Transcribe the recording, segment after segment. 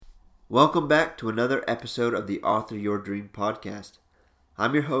Welcome back to another episode of the Author Your Dream podcast.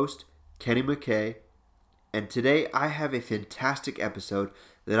 I'm your host, Kenny McKay, and today I have a fantastic episode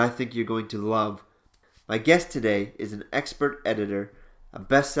that I think you're going to love. My guest today is an expert editor, a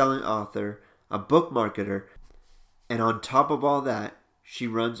best-selling author, a book marketer, and on top of all that, she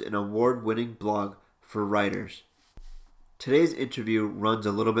runs an award-winning blog for writers. Today's interview runs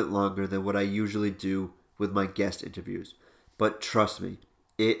a little bit longer than what I usually do with my guest interviews, but trust me,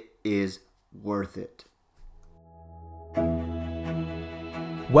 it is worth it.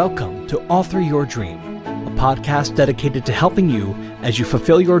 Welcome to Author Your Dream, a podcast dedicated to helping you as you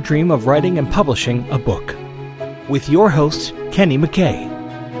fulfill your dream of writing and publishing a book. With your host, Kenny McKay.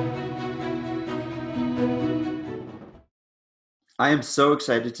 I am so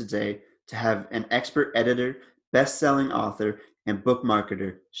excited today to have an expert editor, best-selling author, and book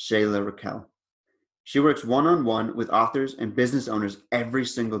marketer, Shayla Raquel. She works one-on-one with authors and business owners every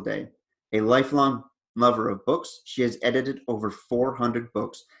single day. A lifelong lover of books, she has edited over 400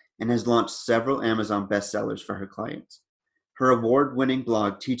 books and has launched several Amazon bestsellers for her clients. Her award-winning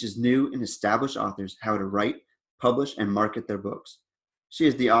blog teaches new and established authors how to write, publish, and market their books. She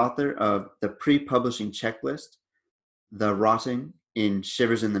is the author of The Pre-Publishing Checklist, The Rotting in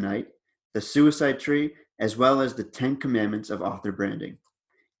Shivers in the Night, The Suicide Tree, as well as The 10 Commandments of Author Branding.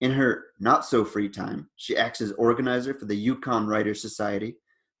 In her not-so-free time, she acts as organizer for the Yukon Writers Society,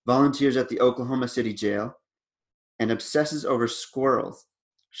 volunteers at the Oklahoma City Jail, and obsesses over squirrels.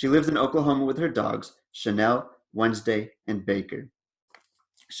 She lives in Oklahoma with her dogs, Chanel, Wednesday, and Baker.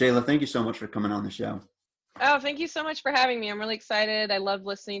 Shayla, thank you so much for coming on the show. Oh, thank you so much for having me. I'm really excited. I love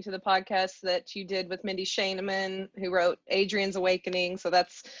listening to the podcast that you did with Mindy Shaneman, who wrote Adrian's Awakening. So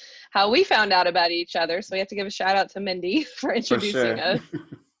that's how we found out about each other. So we have to give a shout out to Mindy for introducing us.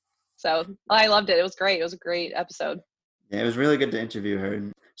 So I loved it. It was great. It was a great episode. Yeah, it was really good to interview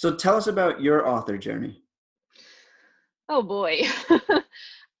her. So tell us about your author journey. Oh boy.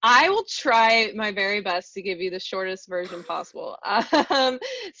 I will try my very best to give you the shortest version possible.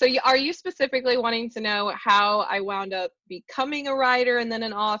 Are you specifically wanting to know how I wound up becoming a writer and then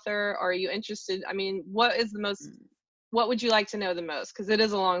an author? Or are you interested? I mean, what would you like to know the most? Because it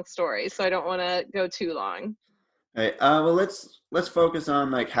is a long story, so I don't want to go too long. All right. Well, let's focus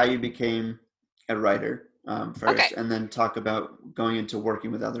on like how you became a writer first, okay, and then talk about going into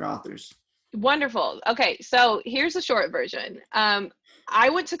working with other authors. Wonderful. Okay, so here's the short version. I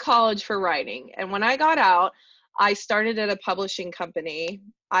went to college for writing, and when I got out, I started at a publishing company.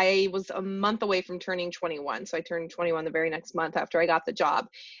 I was a month away from turning 21, so I turned 21 the very next month after I got the job,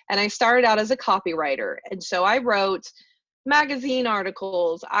 and I started out as a copywriter, and so I wrote magazine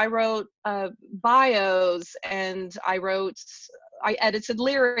articles, I wrote bios, and I edited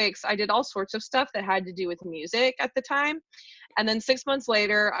lyrics. I did all sorts of stuff that had to do with music at the time. And then 6 months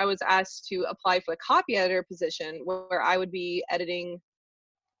later, I was asked to apply for the copy editor position where I would be editing,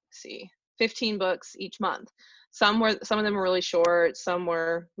 15 books each month. Some of them were really short. Some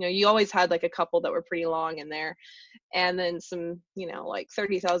were, you always had like a couple that were pretty long in there. And then some, like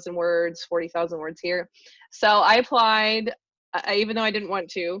 30,000 words, 40,000 words here. So I applied, even though I didn't want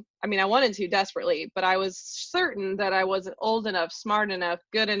to. I mean, I wanted to desperately, but I was certain that I wasn't old enough, smart enough,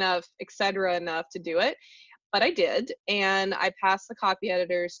 good enough, etc. enough to do it. But I did, and I passed the copy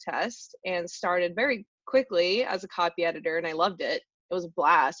editor's test and started very quickly as a copy editor, and I loved it. It was a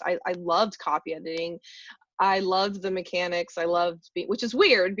blast. I loved copy editing. I loved the mechanics. Which is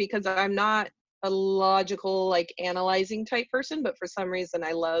weird because I'm not a logical, like analyzing type person, but for some reason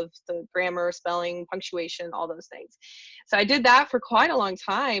I love the grammar, spelling, punctuation, all those things. So I did that for quite a long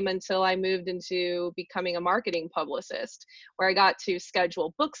time until I moved into becoming a marketing publicist, where I got to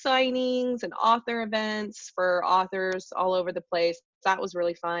schedule book signings and author events for authors all over the place. That was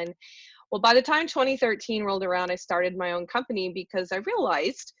really fun. Well, by the time 2013 rolled around, I started my own company because I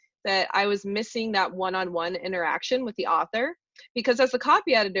realized that I was missing that one-on-one interaction with the author. Because as a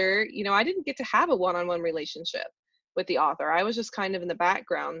copy editor, I didn't get to have a one-on-one relationship with the author. I was just kind of in the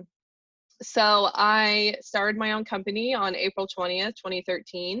background. So I started my own company on April 20th,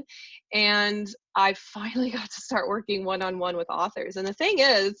 2013, and I finally got to start working one-on-one with authors. And the thing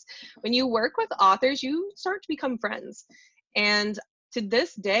is, when you work with authors, you start to become friends. And to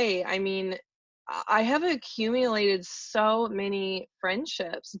this day, I mean, I have accumulated so many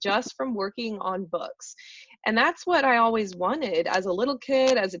friendships just from working on books. And that's what I always wanted as a little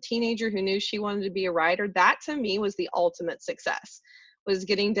kid, as a teenager who knew she wanted to be a writer. That to me was the ultimate success, was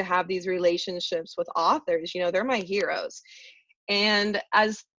getting to have these relationships with authors. They're my heroes. And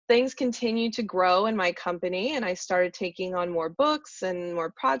as things continued to grow in my company and I started taking on more books and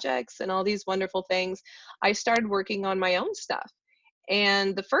more projects and all these wonderful things, I started working on my own stuff.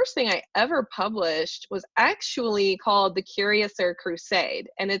 And the first thing I ever published was actually called The Curiouser Crusade.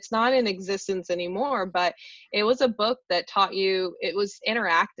 And it's not in existence anymore, but it was a book that taught you, it was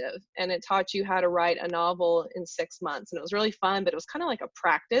interactive, and it taught you how to write a novel in 6 months. And it was really fun, but it was kind of like a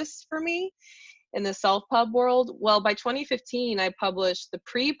practice for me in the self-pub world. Well, by 2015, I published the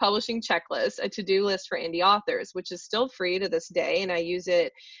pre-publishing checklist, a to-do list for indie authors, which is still free to this day. And I use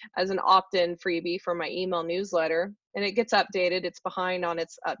it as an opt-in freebie for my email newsletter. And it gets updated. It's behind on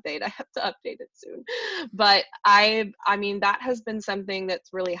its update. I have to update it soon. But I mean, that has been something that's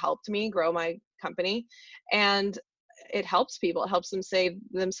really helped me grow my company. And it helps people. It helps them save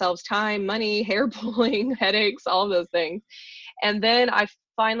themselves time, money, hair pulling, headaches, all those things. And then I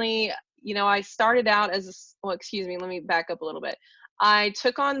finally, I started out as, well, excuse me, let me back up a little bit. I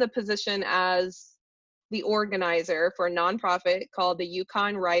took on the position as the organizer for a nonprofit called the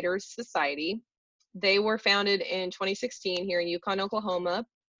Yukon Writers Society. They were founded in 2016 here in Yukon, Oklahoma,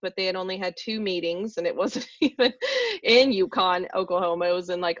 but they had only had 2 meetings, and it wasn't even in Yukon, Oklahoma. It was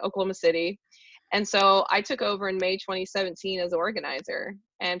in like Oklahoma City. And so I took over in May 2017 as organizer.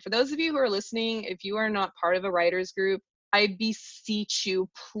 And for those of you who are listening, if you are not part of a writers group, I beseech you,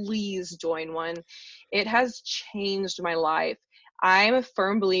 please join one. It has changed my life. I'm a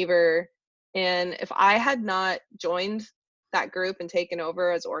firm believer in, if I had not joined that group and taken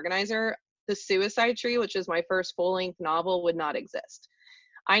over as organizer, The Suicide Tree, which is my first full-length novel, would not exist.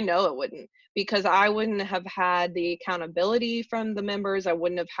 I know it wouldn't, because I wouldn't have had the accountability from the members. I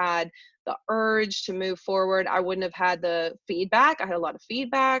wouldn't have had the urge to move forward. I wouldn't have had the feedback. I had a lot of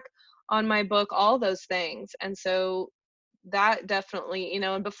feedback on my book, all those things. And so that definitely,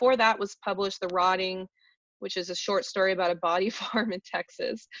 and before that was published, The Rotting, which is a short story about a body farm in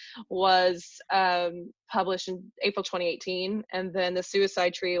Texas, was published in April 2018. And then The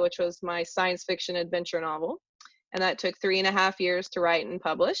Suicide Tree, which was my science fiction adventure novel. And that took 3.5 years to write and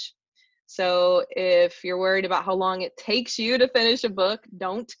publish. So if you're worried about how long it takes you to finish a book,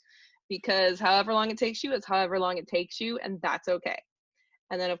 don't, because however long it takes you is however long it takes you, and that's okay.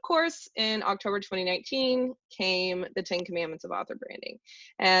 And then, of course, in October 2019 came the 10 Commandments of Author Branding.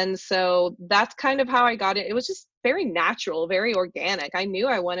 And so that's kind of how I got it. It was just very natural, very organic. I knew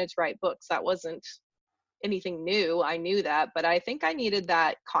I wanted to write books. That wasn't anything new. I knew that, but I think I needed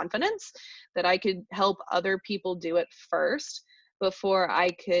that confidence that I could help other people do it first before I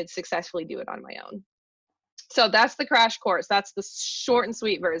could successfully do it on my own. So that's the crash course. That's the short and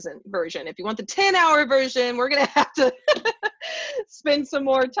sweet version. If you want the 10-hour version, we're going to have to spend some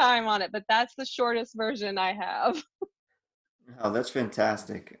more time on it, but that's the shortest version I have. Oh, that's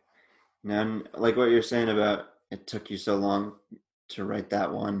fantastic. And like what you're saying about it took you so long to write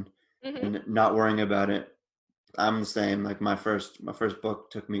that one, Mm-hmm. and not worrying about it. I'm the same. Like my first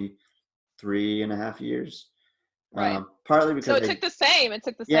book took me 3.5 years. Right. Partly because So it took the same.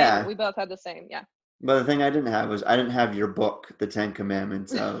 yeah. We both had the same. Yeah. But the thing I didn't have was I didn't have your book, The 10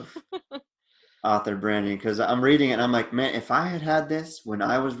 Commandments of Author Branding, because I'm reading it and I'm like, man, if I had had this when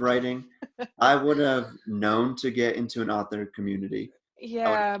I was writing, I would have known to get into an author community.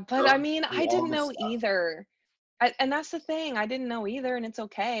 Yeah, but I mean, I All didn't this know stuff. either. And that's the thing. I didn't know either, and it's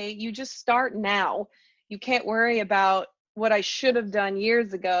okay. You just start now. You can't worry about what I should have done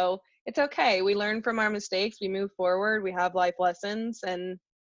years ago. It's okay. We learn from our mistakes. We move forward. We have life lessons, and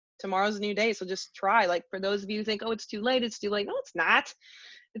tomorrow's a new day. So just try. Like, for those of you who think, oh, it's too late. It's too late. No, it's not.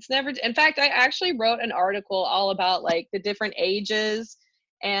 It's never. In fact, I actually wrote an article all about like the different ages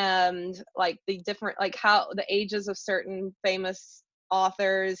and like the different, like how the ages of certain famous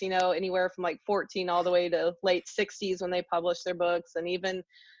authors, anywhere from like 14 all the way to late 60s when they published their books, and even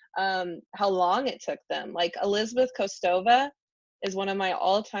how long it took them. Like Elizabeth Kostova is one of my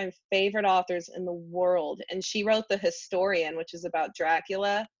all-time favorite authors in the world, and she wrote The Historian, which is about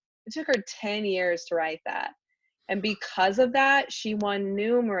Dracula. It took her 10 years to write that, and because of that, she won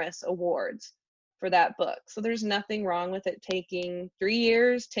numerous awards for that book. So there's nothing wrong with it taking 3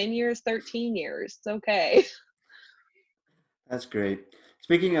 years, 10 years, 13 years. It's okay. That's great.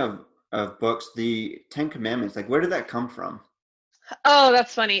 Speaking of books, the 10 Commandments, like where did that come from? Oh,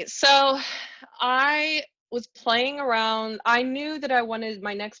 that's funny. So I was playing around. I knew that I wanted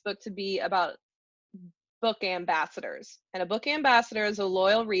my next book to be about book ambassadors. And a book ambassador is a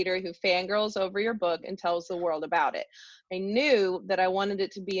loyal reader who fangirls over your book and tells the world about it. I knew that I wanted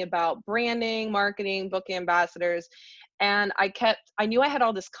it to be about branding, marketing, book ambassadors. And I knew I had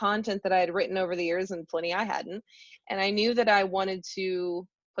all this content that I had written over the years, and plenty I hadn't. And I knew that I wanted to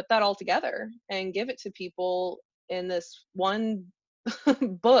put that all together and give it to people in this one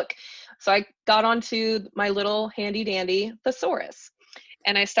book. So I got onto my little handy dandy thesaurus.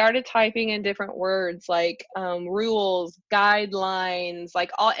 And I started typing in different words like rules, guidelines,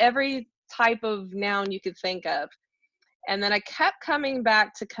 like every type of noun you could think of. And then I kept coming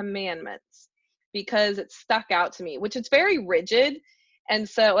back to commandments because it stuck out to me, which is very rigid. And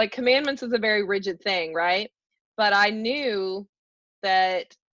so like commandments is a very rigid thing, right? But I knew that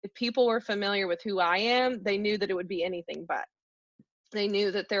if people were familiar with who I am, they knew that it would be anything but. They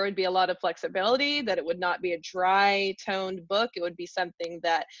knew that there would be a lot of flexibility, that it would not be a dry toned book. It would be something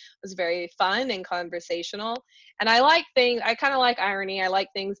that was very fun and conversational. And I kind of like irony. I like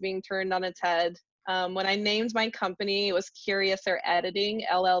things being turned on its head. When I named my company, it was Curious Air Editing,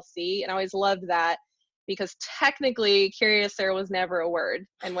 LLC. And I always loved that because technically Curious Air was never a word.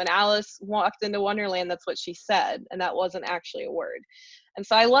 And when Alice walked into Wonderland, that's what she said. And that wasn't actually a word. And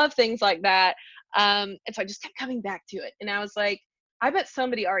so I love things like that. And so I just kept coming back to it. And I was like, I bet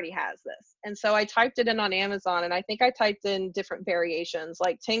somebody already has this. And so I typed it in on Amazon, and I think I typed in different variations,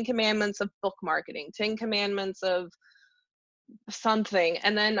 like 10 commandments of book marketing, 10 commandments of something.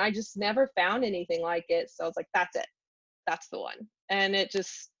 And then I just never found anything like it. So I was like, that's it. That's the one. And it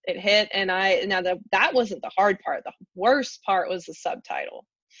hit. And that wasn't the hard part. The worst part was the subtitle,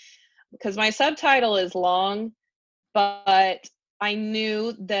 because my subtitle is long, but I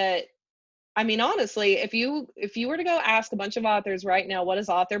knew that, I mean, honestly, if you were to go ask a bunch of authors right now, what does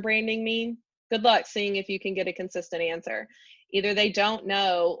author branding mean? Good luck seeing if you can get a consistent answer. Either they don't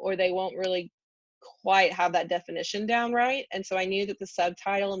know or they won't really quite have that definition down right. And so I knew that the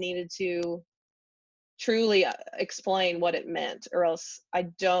subtitle needed to truly explain what it meant, or else I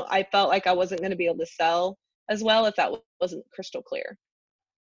felt like I wasn't going to be able to sell as well if that wasn't crystal clear.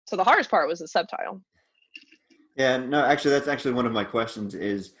 So the hardest part was the subtitle. Yeah, no, actually, that's actually one of my questions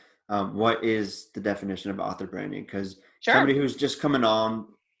is, what is the definition of author branding? Because somebody who's just coming on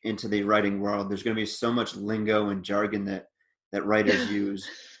into the writing world, there's going to be so much lingo and jargon that writers use,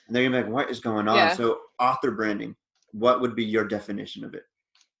 and they're going to be like, what is going on? Yeah. So author branding, what would be your definition of it?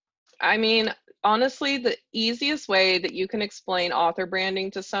 I mean, honestly, the easiest way that you can explain author branding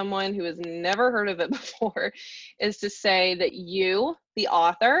to someone who has never heard of it before is to say that you, the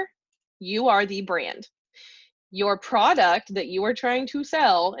author, you are the brand. Your product that you are trying to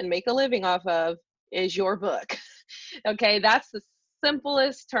sell and make a living off of is your book. Okay, that's the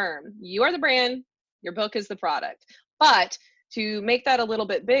simplest term. You are the brand, your book is the product. But to make that a little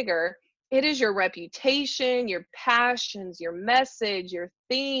bit bigger, it is your reputation, your passions, your message, your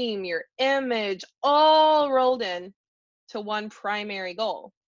theme, your image, all rolled in to one primary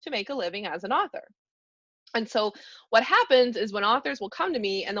goal: to make a living as an author. And so what happens is when authors will come to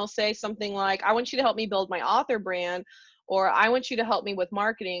me and they'll say something like, I want you to help me build my author brand, or I want you to help me with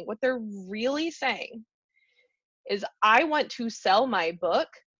marketing, what they're really saying is, I want to sell my book,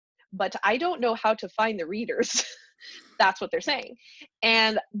 but I don't know how to find the readers. That's what they're saying.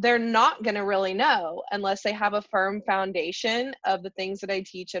 And they're not going to really know unless they have a firm foundation of the things that I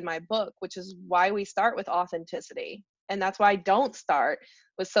teach in my book, which is why we start with authenticity. And that's why I don't start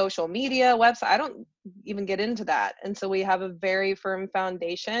with social media, website. I don't even get into that. And so we have a very firm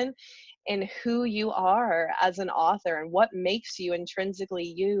foundation in who you are as an author and what makes you intrinsically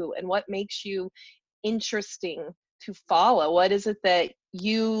you and what makes you interesting to follow. What is it that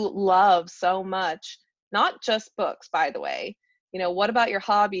you love so much? Not just books, by the way. You know, what about your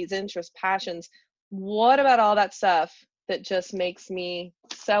hobbies, interests, passions? What about all that stuff that just makes me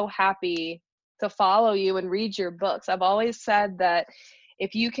so happy to follow you and read your books? I've always said that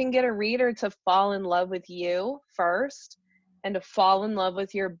if you can get a reader to fall in love with you first and to fall in love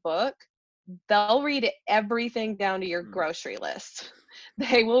with your book, they'll read everything down to your grocery list.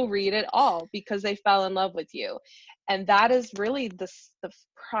 They will read it all because they fell in love with you. And that is really the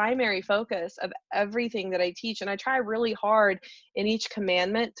primary focus of everything that I teach. And I try really hard in each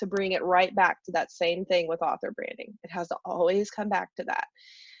commandment to bring it right back to that same thing with author branding. It has to always come back to that.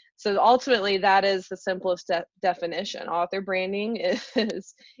 So ultimately, that is the simplest definition. Author branding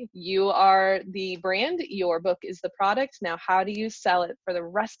is you are the brand, your book is the product. Now, how do you sell it for the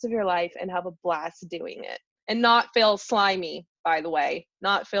rest of your life and have a blast doing it? And not feel slimy, by the way,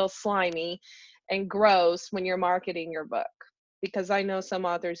 not feel slimy and gross when you're marketing your book, because I know some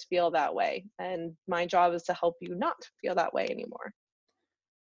authors feel that way. And my job is to help you not feel that way anymore.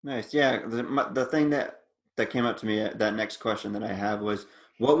 Nice. Yeah. The thing that came up to me, that next question that I have was,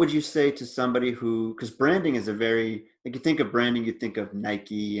 what would you say to somebody who, because branding is a very, like, you think of branding, you think of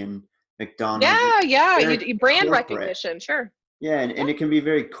Nike and McDonald's. Yeah. You brand corporate recognition, sure. Yeah, and it can be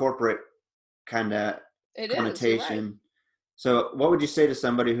very corporate kind of connotation. Right. So what would you say to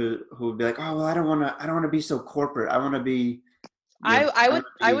somebody who would be like, oh, well, I don't want to be so corporate. I want to be. I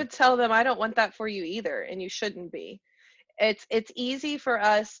would tell them, I don't want that for you either, and you shouldn't be. It's easy for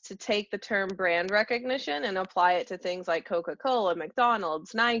us to take the term brand recognition and apply it to things like Coca-Cola,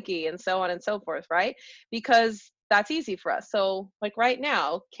 McDonald's, Nike, and so on and so forth, right? Because that's easy for us. So like right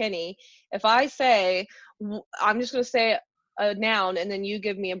now, Kenny, if I say, I'm just going to say a noun and then you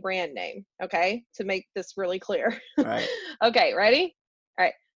give me a brand name, okay? To make this really clear. Right. Okay, ready? All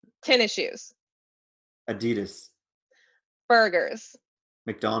right. Tennis shoes, Adidas, burgers,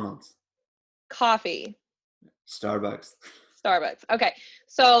 McDonald's, coffee, Starbucks. Starbucks. Okay.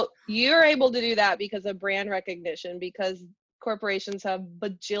 So you're able to do that because of brand recognition, because corporations have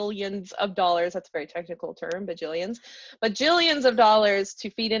bajillions of dollars. That's a very technical term, bajillions of dollars to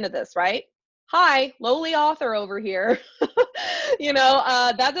feed into this, right? Hi, lowly author over here.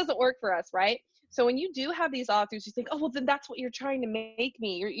 That doesn't work for us, right? So when you do have these authors, you think, oh, well, then that's what you're trying to make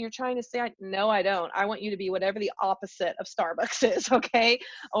me. You're trying to say, no, I don't. I want you to be whatever the opposite of Starbucks is, okay?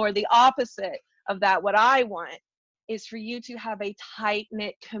 Or the opposite of that. What I want is for you to have a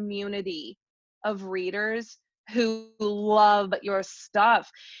tight-knit community of readers who love your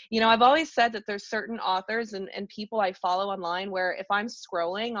stuff. I've always said that there's certain authors and people I follow online where if I'm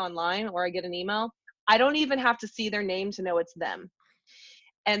scrolling online or I get an email, I don't even have to see their name to know it's them.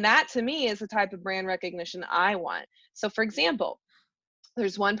 And that to me is the type of brand recognition I want. So for example,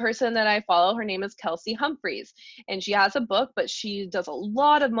 there's one person that I follow. Her name is Kelsey Humphreys, and she has a book, but she does a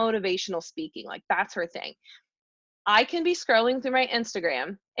lot of motivational speaking. Like that's her thing. I can be scrolling through my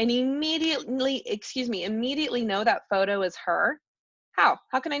Instagram and immediately know that photo is her. How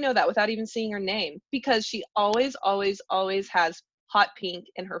can I know that without even seeing her name? Because she always, always, always has hot pink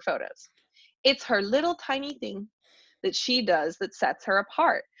in her photos. It's her little tiny thing that she does that sets her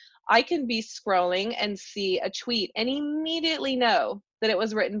apart. I can be scrolling and see a tweet and immediately know that it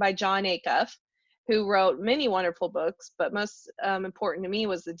was written by Jon Acuff, who wrote many wonderful books, but most important to me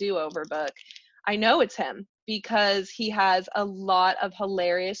was the Do-Over book. I know it's him because he has a lot of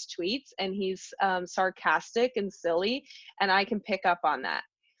hilarious tweets and he's sarcastic and silly, and I can pick up on that.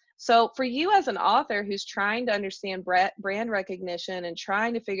 So for you as an author who's trying to understand brand recognition and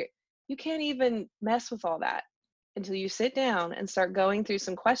trying to figure, you can't even mess with all that until you sit down and start going through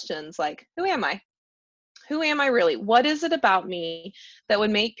some questions like, who am I? Who am I really? What is it about me that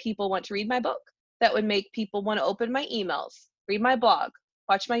would make people want to read my book? That would make people want to open my emails, read my blog,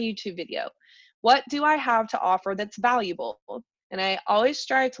 watch my YouTube video? What do I have to offer that's valuable? And I always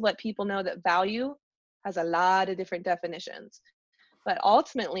strive to let people know that value has a lot of different definitions. But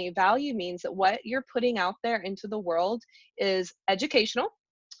ultimately, value means that what you're putting out there into the world is educational,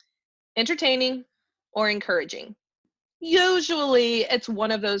 entertaining, or encouraging. Usually it's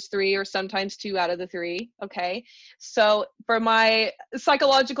one of those three or sometimes two out of the three, okay? So for my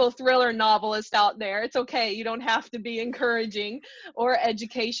psychological thriller novelist out there, it's okay. You don't have to be encouraging or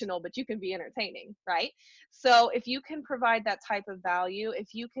educational, but you can be entertaining, right? So if you can provide that type of value, if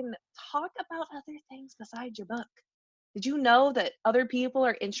you can talk about other things besides your book. Did you know that other people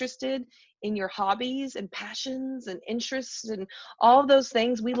are interested in your hobbies and passions and interests and all of those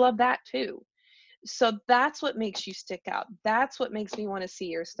things? We love that too. So that's what makes you stick out. That's what makes me want to see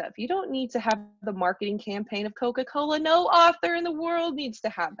your stuff. You don't need to have the marketing campaign of Coca-Cola. No author in the world needs to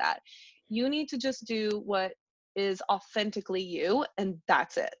have that. You need to just do what is authentically you, and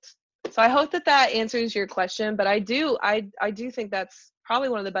that's it. So I hope that answers your question, but I do think that's probably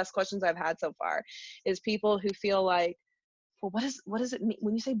one of the best questions I've had so far, is people who feel like, well, what does it mean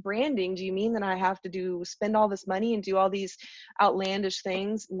when you say branding? Do you mean that I have to spend all this money and do all these outlandish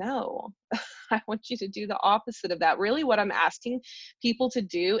things? No, I want you to do the opposite of that. Really, what I'm asking people to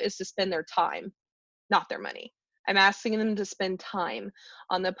do is to spend their time, not their money. I'm asking them to spend time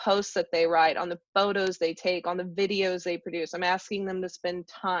on the posts that they write, on the photos they take, on the videos they produce. I'm asking them to spend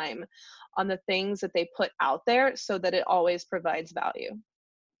time on the things that they put out there so that it always provides value.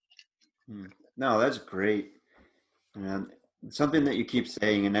 No, that's great. Something that you keep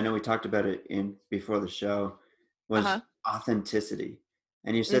saying, and I know we talked about it before the show, was authenticity.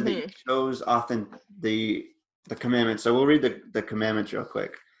 And you said that you chose the commandments. So we'll read the commandments real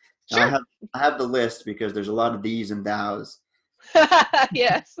quick. Sure. Now I have the list because there's a lot of these and thous.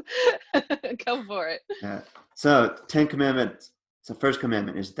 Yes. Go for it. So 10 commandments. So first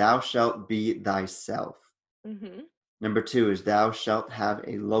commandment is thou shalt be thyself. Mm-hmm. Number 2 is thou shalt have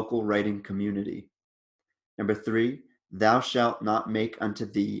a local writing community. Number 3, thou shalt not make unto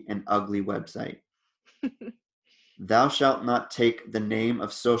thee an ugly website. Thou shalt not take the name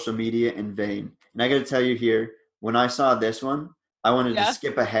of social media in vain. And I got to tell you here, when I saw this one, I wanted to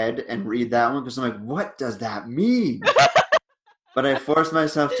skip ahead and read that one because I'm like, what does that mean? But I forced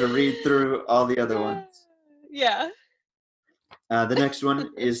myself to read through all the other ones. Yeah. The next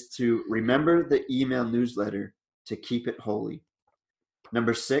one is to remember the email newsletter to keep it holy.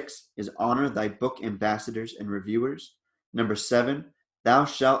 Number 6 is honor thy book ambassadors and reviewers. Number 7, thou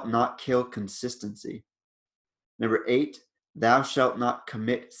shalt not kill consistency. Number 8, thou shalt not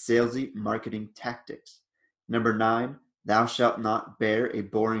commit salesy marketing tactics. Number 9, thou shalt not bear a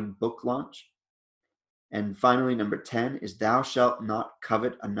boring book launch. And finally, number 10 is thou shalt not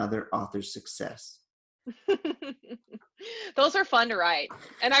covet another author's success. Those are fun to write.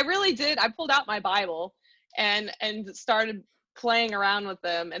 And I really did. I pulled out my Bible and started playing around with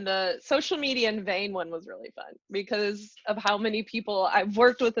them. And the social media in vain one was really fun because of how many people I've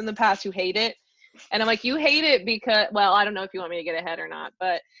worked with in the past who hate it. And I'm like, you hate it because, well, I don't know if you want me to get ahead or not,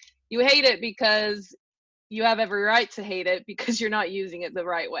 but you hate it because you have every right to hate it because you're not using it the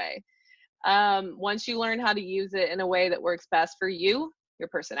right way. Once you learn how to use it in a way that works best for you, your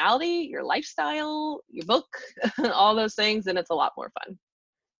personality, your lifestyle, your book, all those things, and it's a lot more fun.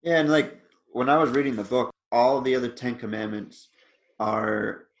 Yeah, and like when I was reading the book, all the other 10 commandments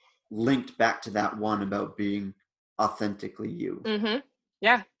are linked back to that one about being authentically you. Mm-hmm.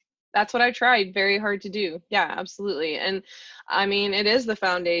 Yeah, that's what I tried very hard to do. Yeah, absolutely. And I mean, it is the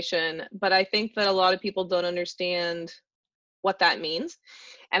foundation, but I think that a lot of people don't understand what that means.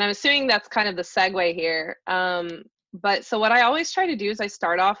 And I'm assuming that's kind of the segue here. But so what I always try to do is I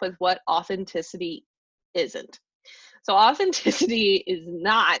start off with what authenticity isn't. So authenticity is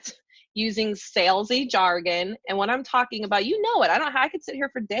not using salesy jargon. And what I'm talking about, you know it. I could sit here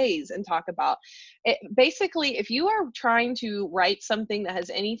for days and talk about it. Basically, if you are trying to write something that has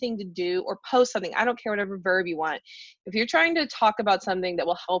anything to do or post something, I don't care whatever verb you want. If you're trying to talk about something that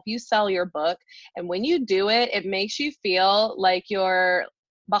will help you sell your book, and when you do it, it makes you feel like you're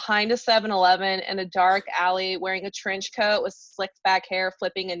behind a 7-Eleven in a dark alley wearing a trench coat with slicked back hair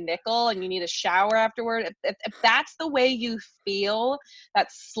flipping a nickel and you need a shower afterward, if that's the way you feel, that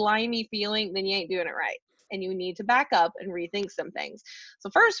slimy feeling, then you ain't doing it right and you need to back up and rethink some things. So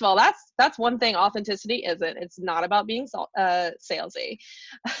first of all, that's one thing authenticity isn't. It's not about being salesy.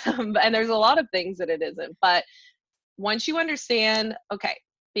 And there's a lot of things that it isn't, but once you understand, okay,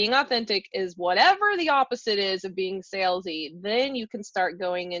 being authentic is whatever the opposite is of being salesy, then you can start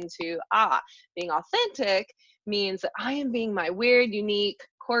going into, being authentic means that I am being my weird, unique,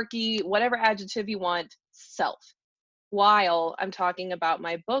 quirky, whatever adjective you want, self, while I'm talking about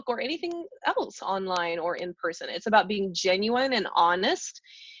my book or anything else online or in person. It's about being genuine and honest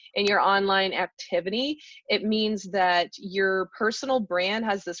in your online activity. It means that your personal brand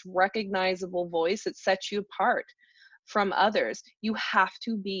has this recognizable voice that sets you apart from others. You have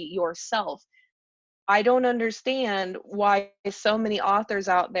to be yourself. I don't understand why so many authors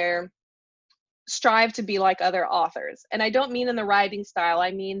out there strive to be like other authors. And I don't mean in the writing style.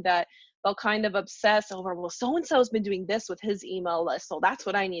 I mean that they'll kind of obsess over, well, so-and-so's been doing this with his email list, so that's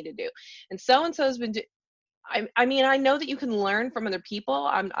what I need to do. And so-and-so's been I mean, I know that you can learn from other people.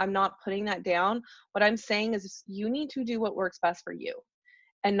 I'm not putting that down. What I'm saying is you need to do what works best for you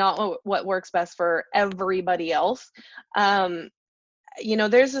and not what works best for everybody else.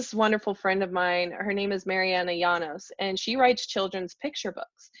 There's this wonderful friend of mine. Her name is Mariana Llanos, and she writes children's picture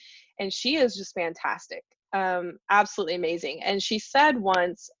books. And she is just fantastic, absolutely amazing. And she said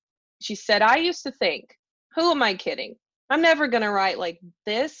once, I used to think, who am I kidding? I'm never going to write like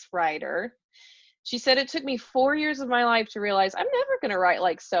this writer. She said, it took me 4 years of my life to realize I'm never going to write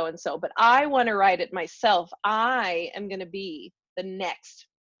like so-and-so, but I want to write it myself. I am going to be the next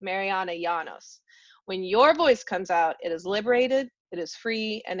Mariana Llanos. When your voice comes out, it is liberated, it is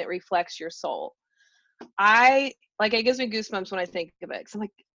free, and it reflects your soul. It gives me goosebumps when I think of it. Because I'm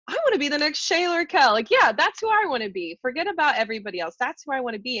like, I want to be the next Shayla Raquel. Like, yeah, that's who I want to be. Forget about everybody else. That's who I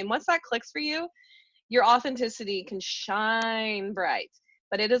want to be. And once that clicks for you, your authenticity can shine bright.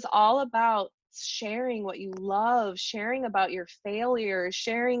 But it is all about sharing what you love, sharing about your failures,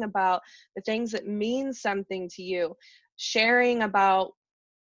 sharing about the things that mean something to you, sharing about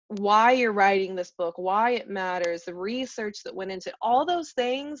why you're writing this book, why it matters, the research that went into it. All those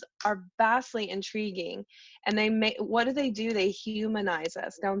things are vastly intriguing, and what do? They humanize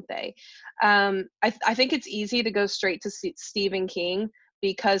us, don't they? I think it's easy to go straight to Stephen King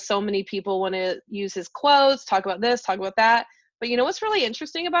because so many people want to use his quotes, talk about this, talk about that. But you know what's really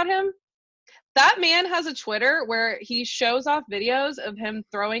interesting about him? That man has a Twitter where he shows off videos of him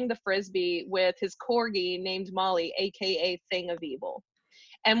throwing the Frisbee with his corgi named Molly, aka Thing of Evil.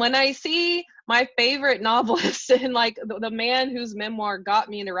 And when I see my favorite novelist and like the man whose memoir got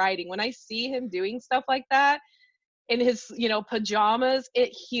me into writing, when I see him doing stuff like that in his, pajamas,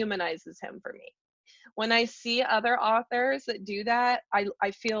 it humanizes him for me. When I see other authors that do that,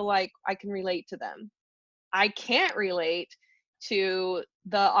 I feel like I can relate to them. I can't relate to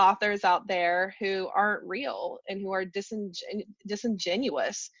the authors out there who aren't real and who are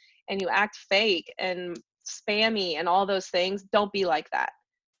disingenuous, and you act fake and spammy and all those things. Don't be like that.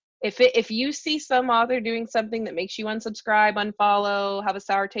 If you see some author doing something that makes you unsubscribe, unfollow, have a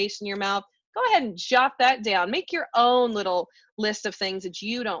sour taste in your mouth, go ahead and jot that down. Make your own little list of things that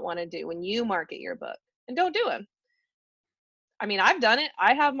you don't want to do when you market your book, and don't do them. I mean, I've done it.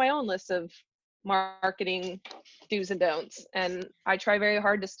 I have my own list of marketing do's and don'ts, and I try very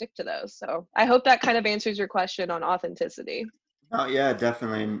hard to stick to those. So I hope that kind of answers your question on authenticity. Oh yeah,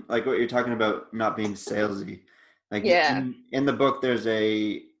 definitely. And like what you're talking about, not being salesy. Like Yeah. in the book, there's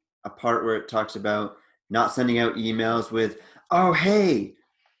a part where it talks about not sending out emails with, "Oh hey,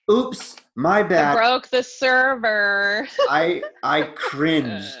 oops, my I bad." broke the server. I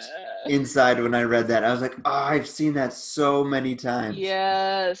cringed inside when I read that. I was like, "Oh, I've seen that so many times."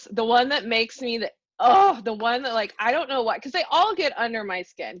 Yes. The one that makes me the one that, like, I don't know why, because they all get under my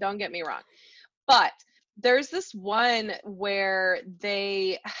skin, don't get me wrong. But there's this one where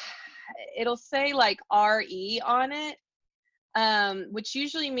it'll say like RE on it, which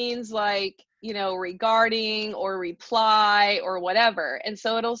usually means like, regarding or reply or whatever. And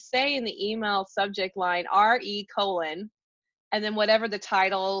so it'll say in the email subject line, RE colon, and then whatever the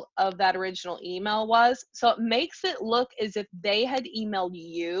title of that original email was. So it makes it look as if they had emailed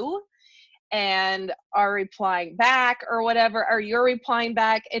you and are replying back or whatever, or you're replying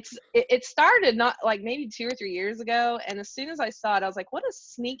back. It started not like maybe 2 or 3 years ago, and as soon as I saw it, I was like, what a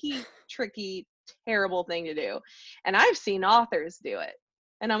sneaky, tricky, terrible thing to do. And I've seen authors do it,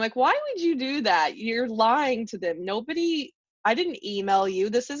 and I'm like, why would you do that? You're lying to them. I didn't email you.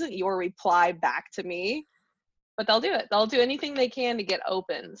 This isn't your reply back to me. But they'll do it. They'll do anything they can to get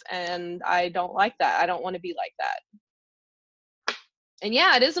opens, and I don't like that. I don't want to be like that. And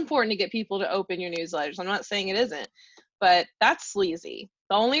yeah, it is important to get people to open your newsletters. I'm not saying it isn't, but that's sleazy.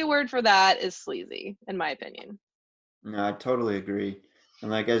 The only word for that is sleazy, in my opinion. No, I totally agree.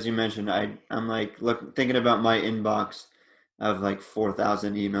 And like as you mentioned, I'm like thinking about my inbox of like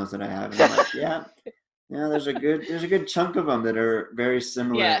 4,000 emails that I have, and I'm like, yeah, there's a good chunk of them that are very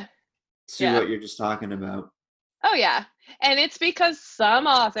similar Yeah. to Yeah. what you're just talking about. Oh yeah. And it's because some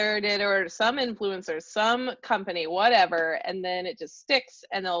author did, or some influencer, some company, whatever, and then it just sticks,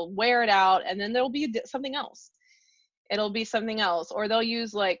 and they'll wear it out, and then there'll be something else. It'll be something else, or they'll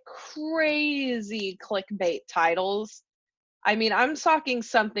use like crazy clickbait titles. I mean, I'm talking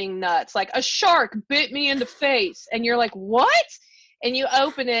something nuts, like a shark bit me in the face, and you're like, what? And you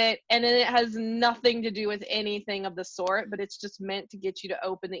open it, and then it has nothing to do with anything of the sort, but it's just meant to get you to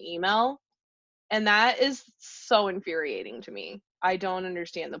open the email. And that is so infuriating to me. I don't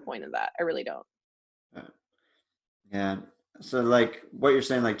understand the point of that. I really don't. Yeah. So like what you're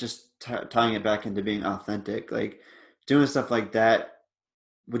saying, like just tying it back into being authentic, like doing stuff like that,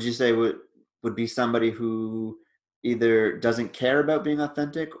 would you say would be somebody who either doesn't care about being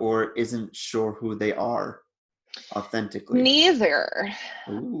authentic or isn't sure who they are authentically? Neither.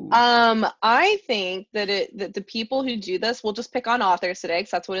 Ooh. I think that the people who do this, we'll just pick on authors today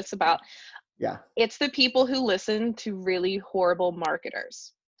because that's what it's about. Yeah. It's the people who listen to really horrible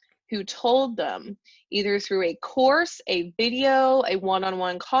marketers who told them, either through a course, a video, a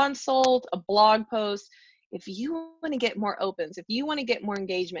one-on-one consult, a blog post, if you want to get more opens, if you want to get more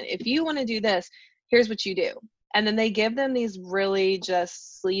engagement, if you want to do this, here's what you do. And then they give them these really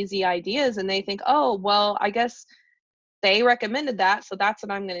just sleazy ideas, and they think, oh, well, I guess they recommended that, so that's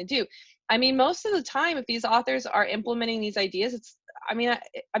what I'm going to do. I mean, most of the time, if these authors are implementing these ideas, it's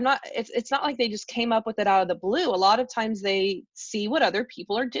not like they just came up with it out of the blue. A lot of times they see what other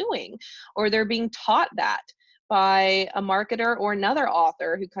people are doing, or they're being taught that by a marketer or another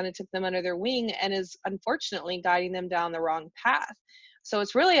author who kind of took them under their wing and is unfortunately guiding them down the wrong path. So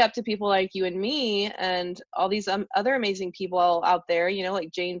it's really up to people like you and me and all these other amazing people out there,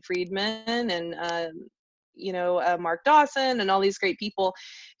 like Jane Friedman and Mark Dawson and all these great people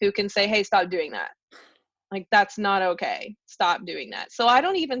who can say, hey, stop doing that. Like, that's not okay. Stop doing that. So I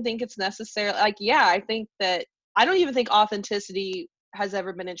don't even think it's necessarily I don't even think authenticity has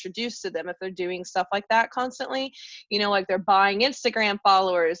ever been introduced to them if they're doing stuff like that constantly. Like they're buying Instagram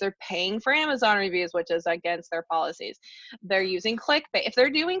followers, they're paying for Amazon reviews, which is against their policies. They're using clickbait. If they're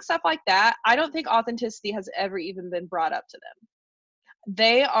doing stuff like that, I don't think authenticity has ever even been brought up to them.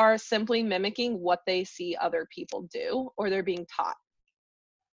 They are simply mimicking what they see other people do, or they're being taught.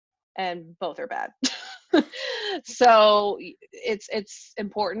 And both are bad. So it's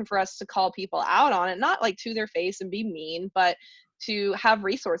important for us to call people out on it, not like to their face and be mean, but to have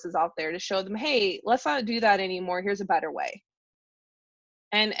resources out there to show them, hey, let's not do that anymore. Here's a better way.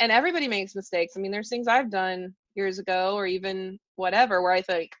 And everybody makes mistakes. I mean, there's things I've done years ago, or even whatever, where I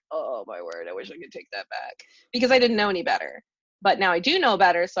think, oh my word, I wish I could take that back, because I didn't know any better. But now I do know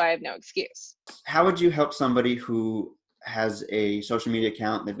better, so I have no excuse. How would you help somebody who has a social media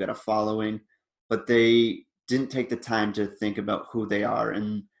account, they've got a following, but they didn't take the time to think about who they are,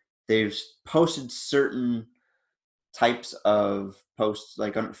 and they've posted certain types of posts,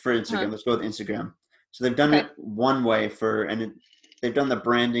 like for Uh-huh. Instagram, let's go with Instagram. So they've done Okay. it one way they've done the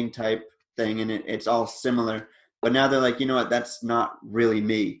branding type thing, and it's all similar, but now they're like, you know what, that's not really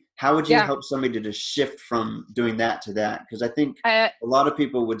me. How would you Yeah. help somebody to just shift from doing that to that? Because I think I, a lot of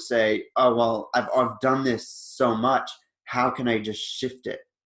people would say, oh, well, I've done this so much. How can I just shift it?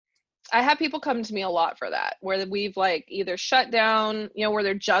 I have people come to me a lot for that, where we've like either shut down, where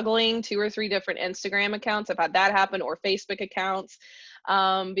they're juggling 2 or 3 different Instagram accounts. I've had that happen, or Facebook accounts,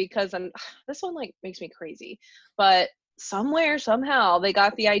 because this one like makes me crazy. But somewhere, somehow, they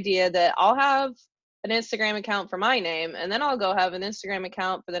got the idea that I'll have an Instagram account for my name, and then I'll go have an Instagram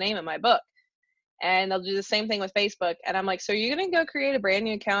account for the name of my book. And they'll do the same thing with Facebook. And I'm like, so you're going to go create a brand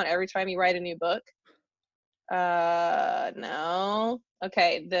new account every time you write a new book? No.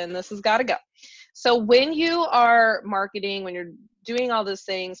 Okay, then this has got to go. So when you are marketing, when you're doing all those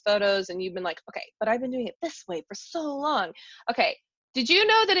things, photos, and you've been like, okay, but I've been doing it this way for so long. Okay, did you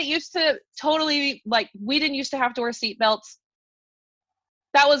know that it used to totally, like, we didn't used to have to wear seatbelts?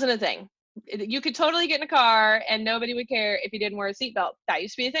 That wasn't a thing. You could totally get in a car and nobody would care if you didn't wear a seatbelt. That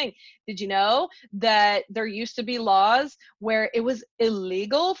used to be a thing. Did you know that there used to be laws where it was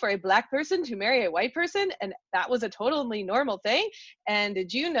illegal for a Black person to marry a white person, and that was a totally normal thing? And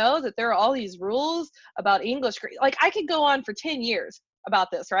did you know that there are all these rules about English? Like, I could go on for 10 years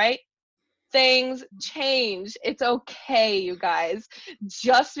about this, right? Things change. It's okay, you guys.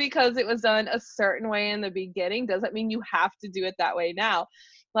 Just because it was done a certain way in the beginning doesn't mean you have to do it that way now.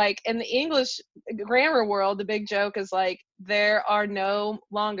 Like in the English grammar world, the big joke is like there are no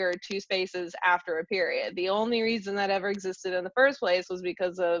longer 2 spaces after a period. The only reason that ever existed in the first place was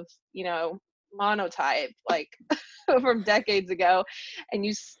because of, monotype, like from decades ago. And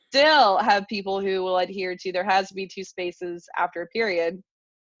you still have people who will adhere to there has to be 2 spaces after a period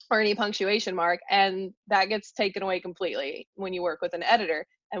or any punctuation mark, and that gets taken away completely when you work with an editor.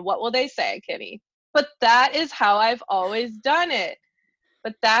 And what will they say, Kenny? But that is how I've always done it.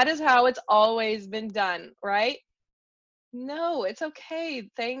 But that is how it's always been done, right? No, it's okay.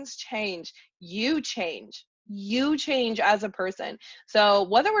 Things change. You change. You change as a person. So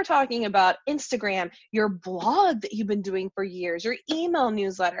whether we're talking about Instagram, your blog that you've been doing for years, your email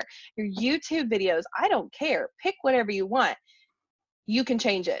newsletter, your YouTube videos, I don't care. Pick whatever you want. You can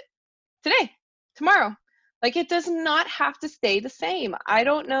change it today, tomorrow. Like, it does not have to stay the same. I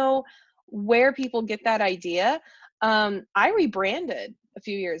don't know where people get that idea. I rebranded a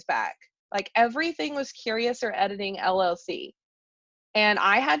few years back. Like, everything was Curious or Editing LLC. And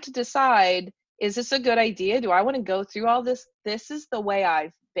I had to decide, is this a good idea? Do I want to go through all this? This is the way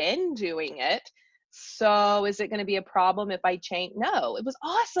I've been doing it. So is it going to be a problem if I change? No, it was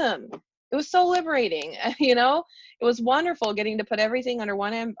awesome. It was so liberating. It was wonderful getting to put everything under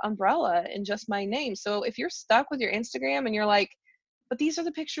one umbrella in just my name. So if you're stuck with your Instagram and you're like, but these are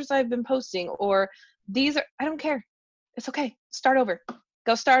the pictures I've been posting, or I don't care. It's okay. Start over.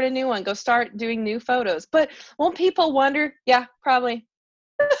 Go start a new one. Go start doing new photos. But won't people wonder? Yeah, probably.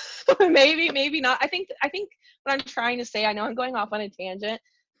 Maybe not. I think what I'm trying to say, I know I'm going off on a tangent,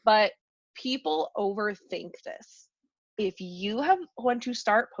 but people overthink this. If you want to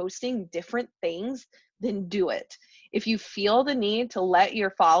start posting different things, then do it. If you feel the need to let your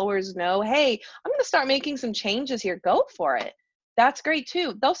followers know, hey, I'm going to start making some changes here, go for it. That's great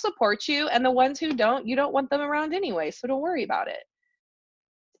too. They'll support you, and the ones who don't, you don't want them around anyway, so don't worry about it.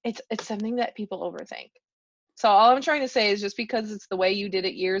 It's something that people overthink. So all I'm trying to say is, just because it's the way you did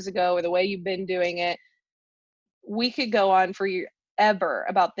it years ago or the way you've been doing it, we could go on forever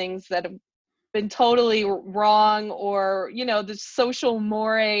about things that have been totally wrong, or, the social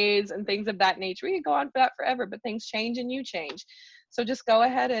mores and things of that nature. We could go on for that forever, but things change and you change. So just go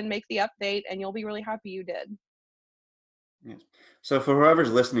ahead and make the update and you'll be really happy you did. Yes. So for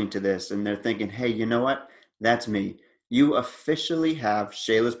whoever's listening to this and they're thinking, hey, you know what? That's me. You officially have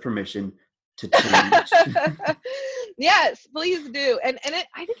Shayla's permission to change. Yes, please do. And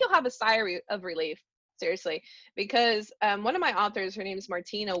I think you'll have a sigh of relief, seriously, because one of my authors, her name is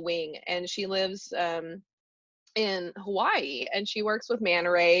Martina Wing, and she lives in Hawaii, and she works with manta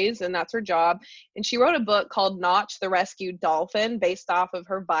rays, and that's her job. And she wrote a book called Notch the Rescued Dolphin, based off of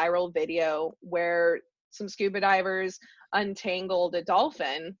her viral video where some scuba divers untangled a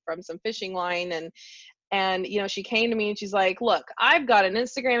dolphin from some fishing line. And And, she came to me and she's like, look, I've got an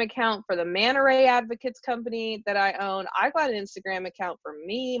Instagram account for the Manta Ray Advocates company that I own. I've got an Instagram account for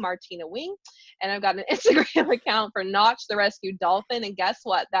me, Martina Wing, and I've got an Instagram account for Notch the Rescue Dolphin. And guess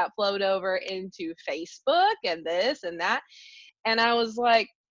what? That flowed over into Facebook and this and that. And I was like,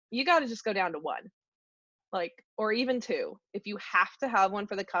 you got to just go down to one, or even two. If you have to have one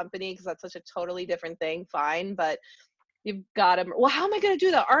for the company, because that's such a totally different thing, fine. But you've got to, well, how am I going to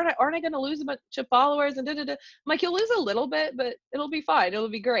do that? Aren't I going to lose a bunch of followers? And I'm like, you'll lose a little bit, but it'll be fine. It'll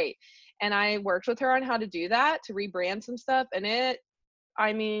be great. And I worked with her on how to do that, to rebrand some stuff. And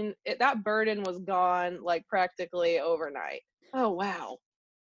that burden was gone practically overnight. Oh, wow.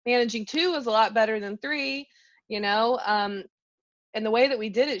 Managing 2 is a lot better than 3, and the way that we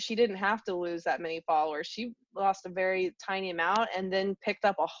did it, she didn't have to lose that many followers. She lost a very tiny amount and then picked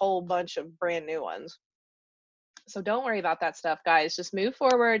up a whole bunch of brand new ones. So don't worry about that stuff, guys. Just move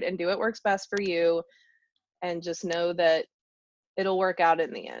forward and do what works best for you, and just know that it'll work out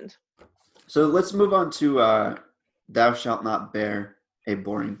in the end. So let's move on to Thou Shalt Not Bear a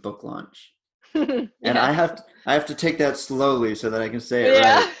Boring Book Launch. And I have to take that slowly so that I can say it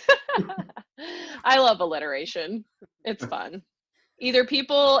right. I love alliteration. It's fun. Either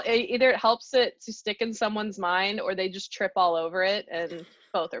it helps it to stick in someone's mind, or they just trip all over it, and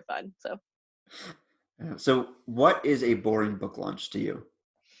both are fun. So what is a boring book launch to you?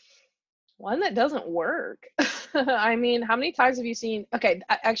 One that doesn't work. I mean, how many times have you seen? Okay,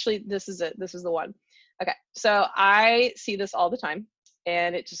 actually, this is it. This is the one. Okay, so I see this all the time,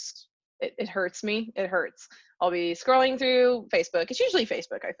 and it hurts me. It hurts. I'll be scrolling through Facebook. It's usually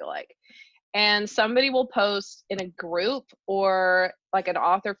Facebook, I feel like. And somebody will post in a group, or an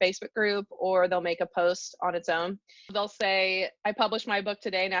author Facebook group, or they'll make a post on its own. They'll say, I published my book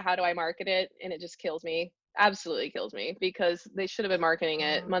today. Now, how do I market it? And it just kills me. Absolutely kills me, because they should have been marketing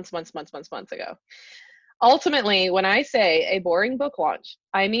it months ago. Ultimately, when I say a boring book launch,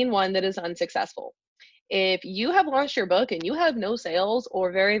 I mean one that is unsuccessful. If you have launched your book and you have no sales,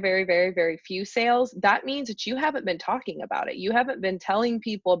 or very, very, very, very few sales, that means that you haven't been talking about it. You haven't been telling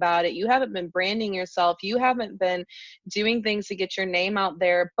people about it. You haven't been branding yourself. You haven't been doing things to get your name out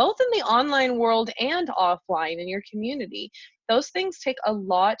there, both in the online world and offline in your community. Those things take a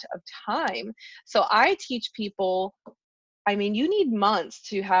lot of time. So I teach people, you need months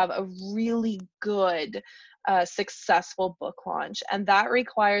to have a really good, successful book launch. And that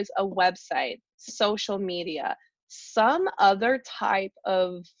requires a website, social media, some other type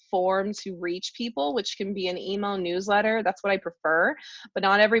of form to reach people, which can be an email newsletter. That's what I prefer, but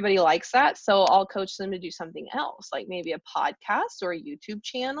not everybody likes that. So I'll coach them to do something else, like maybe a podcast or a YouTube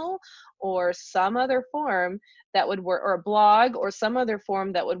channel, or some other form that would work, or a blog, or some other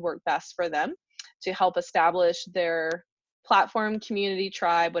form that would work best for them to help establish their platform, community,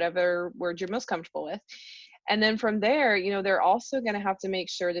 tribe, whatever word you're most comfortable with. And then from there, they're also going to have to make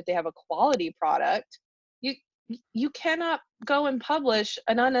sure that they have a quality product. You cannot go and publish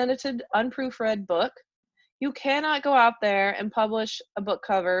an unedited, unproofread book. You cannot go out there and publish a book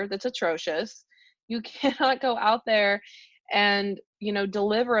cover that's atrocious. You cannot go out there and,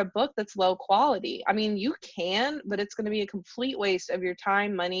 deliver a book that's low quality. You can, but it's going to be a complete waste of your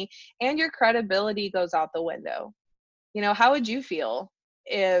time, money, and your credibility goes out the window. How would you feel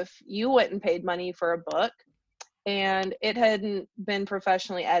if you went and paid money for a book and it hadn't been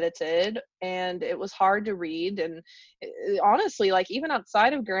professionally edited and it was hard to read? And honestly, even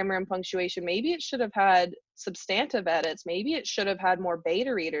outside of grammar and punctuation, maybe it should have had substantive edits. Maybe it should have had more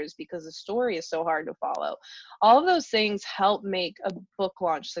beta readers because the story is so hard to follow. All of those things help make a book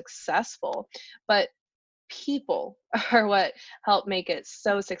launch successful, but people are what help make it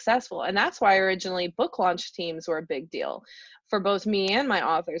so successful. And that's why originally book launch teams were a big deal for both me and my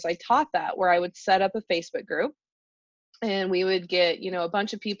authors. I taught that, where I would set up a Facebook group, and we would get, a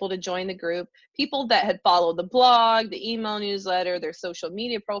bunch of people to join the group, people that had followed the blog, the email newsletter, their social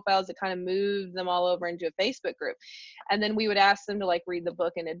media profiles, that kind of moved them all over into a Facebook group. And then we would ask them to read the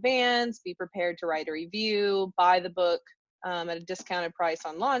book in advance, be prepared to write a review, buy the book at a discounted price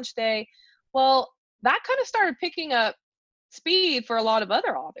on launch day. Well, that kind of started picking up speed for a lot of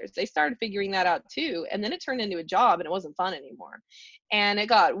other authors. They started figuring that out too. And then it turned into a job, and it wasn't fun anymore. And it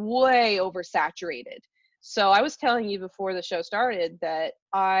got way oversaturated. So I was telling you before the show started that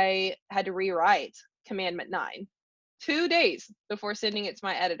I had to rewrite Commandment 9 2 days before sending it to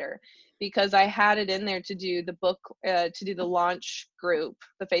my editor, because I had it in there to do the book, to do the launch group,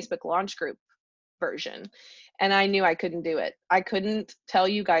 the Facebook launch group version. And I knew I couldn't do it. I couldn't tell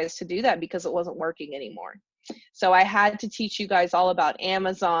you guys to do that because it wasn't working anymore. So I had to teach you guys all about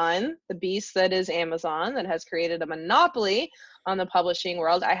Amazon, the beast that is Amazon, that has created a monopoly on the publishing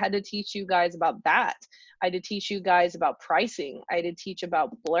world. I had to teach you guys about that. I had to teach you guys about pricing. I had to teach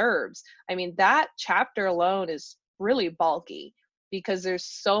about blurbs. I mean, that chapter alone is really bulky because there's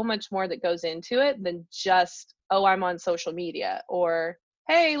so much more that goes into it than just, oh, I'm on social media, or,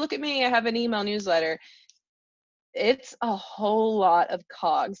 hey, look at me, I have an email newsletter. It's a whole lot of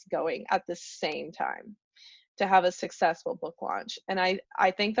cogs going at the same time to have a successful book launch. And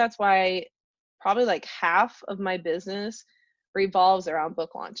I think that's why probably like half of my business revolves around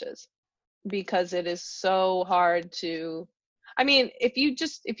book launches, because it is so hard to, I mean, if you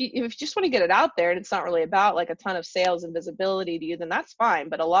just want to get it out there and it's not really about like a ton of sales and visibility to you, then that's fine.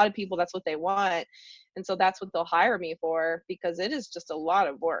 But a lot of people, that's what they want. And so that's what they'll hire me for, because it is just a lot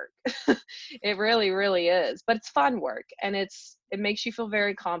of work. It really, really is. But it's fun work, and it makes you feel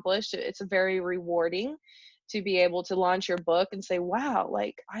very accomplished. It's very rewarding to be able to launch your book and say, wow,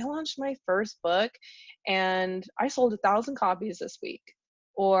 like I launched my first book and I sold 1,000 copies this week,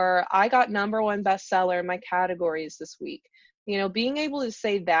 or I got #1 bestseller in my categories this week. You know, being able to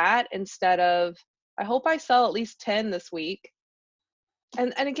say that instead of, I hope I sell at least 10 this week.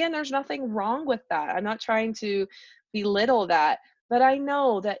 And again, there's nothing wrong with that. I'm not trying to belittle that, but I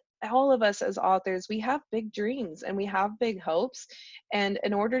know that all of us as authors, we have big dreams and we have big hopes. And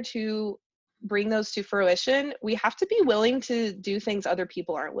in order to bring those to fruition, we have to be willing to do things other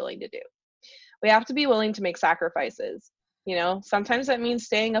people aren't willing to do. We have to be willing to make sacrifices. You know, sometimes that means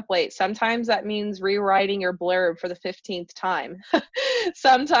staying up late. Sometimes that means rewriting your blurb for the 15th time.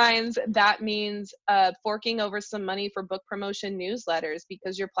 Sometimes that means forking over some money for book promotion newsletters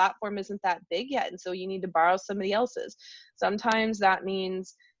because your platform isn't that big yet, and so you need to borrow somebody else's. Sometimes that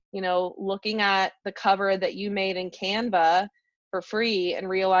means, you know, looking at the cover that you made in Canva for free and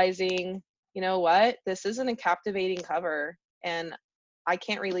realizing, you know what, this isn't a captivating cover, and I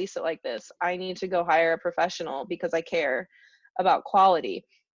can't release it like this. I need to go hire a professional because I care about quality.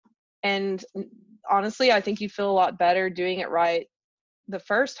 And honestly, I think you feel a lot better doing it right the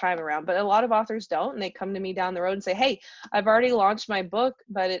first time around, but a lot of authors don't, and they come to me down the road and say, hey, I've already launched my book,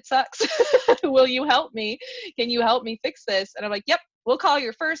 but it sucks. Will you help me? Can you help me fix this? And I'm like, yep, we'll call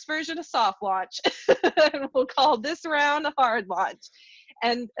your first version a soft launch. And we'll call this round a hard launch.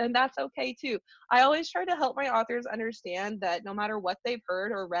 And that's okay too. I always try to help my authors understand that no matter what they've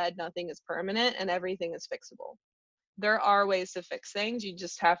heard or read, nothing is permanent and everything is fixable. There are ways to fix things. You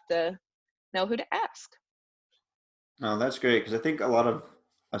just have to know who to ask. Oh, that's great, because I think a lot of,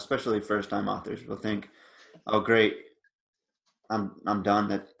 especially first-time authors, will think, "Oh, great, I'm done.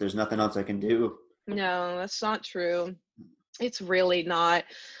 That there's nothing else I can do." No, that's not true. It's really not.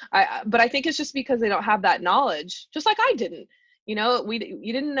 But I think it's just because they don't have that knowledge, just like I didn't. You know,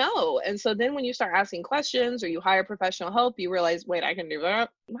 you didn't know. And so then when you start asking questions or you hire professional help, you realize, wait, I can do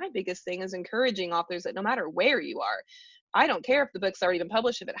that. My biggest thing is encouraging authors that no matter where you are, I don't care if the book's already been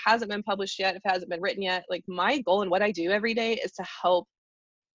published, if it hasn't been published yet, if it hasn't been written yet. Like, my goal and what I do every day is to help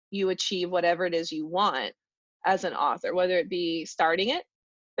you achieve whatever it is you want as an author, whether it be starting it,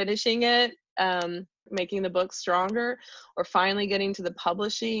 finishing it, making the book stronger, or finally getting to the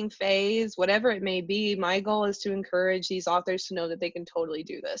publishing phase, whatever it may be. My goal is to encourage these authors to know that they can totally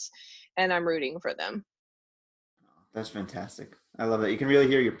do this, and I'm rooting for them. That's fantastic. I love that. You can really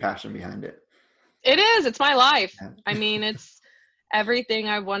hear your passion behind it. It is. It's my life. I mean, it's everything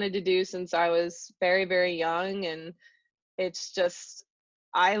I've wanted to do since I was very, very young, and it's just,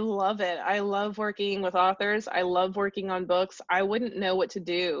 I love it. I love working with authors. I love working on books. I wouldn't know what to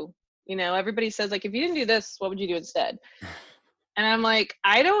do. You know, everybody says, like, if you didn't do this, what would you do instead? And I'm like,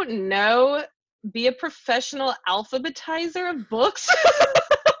 I don't know. Be a professional alphabetizer of books?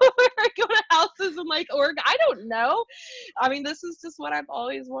 Where I go to houses and like I don't know. I mean, this is just what I've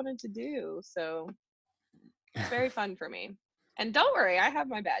always wanted to do. So it's very fun for me. And don't worry, I have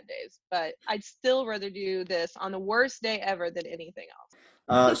my bad days, but I'd still rather do this on the worst day ever than anything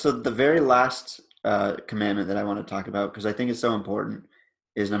else. So the very last commandment that I want to talk about, because I think it's so important,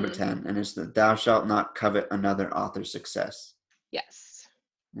 is number 10, and it's that thou shalt not covet another author's success. Yes.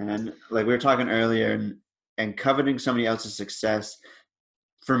 And like we were talking earlier, and coveting somebody else's success,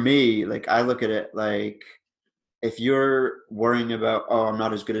 for me, like I look at it like, if you're worrying about, oh, I'm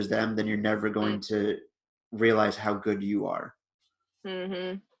not as good as them, then you're never going to realize how good you are.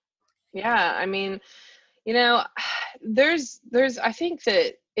 Mm-hmm. Yeah, I mean, you know, there's I think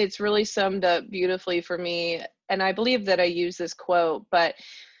that it's really summed up beautifully for me, and I believe that I use this quote, but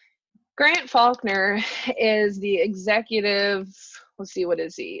Grant Faulkner is the executive, let's see, what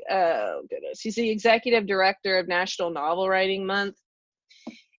is he? Oh, goodness. He's the executive director of National Novel Writing Month.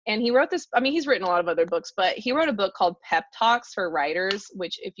 And he wrote this, I mean, he's written a lot of other books, but he wrote a book called Pep Talks for Writers,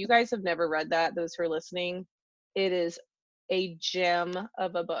 which if you guys have never read that, those who are listening, it is a gem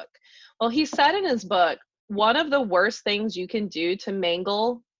of a book. Well, he said in his book, one of the worst things you can do to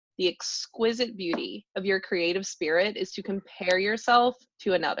mangle the exquisite beauty of your creative spirit is to compare yourself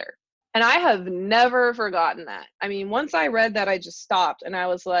to another. And I have never forgotten that. I mean, once I read that, I just stopped and I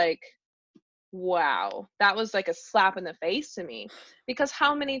was like, wow, that was like a slap in the face to me. Because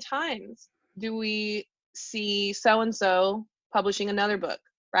how many times do we see so-and-so publishing another book,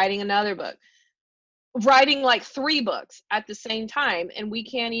 writing another book, writing like 3 books at the same time, and we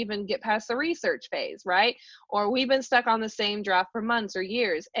can't even get past the research phase, right? Or we've been stuck on the same draft for months or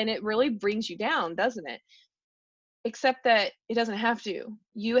years, and it really brings you down, doesn't it? Except that it doesn't have to.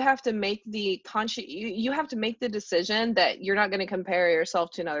 You have to make the you have to make the decision that you're not going to compare yourself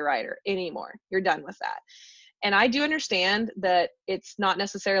to another writer anymore. You're done with that. And I do understand that it's not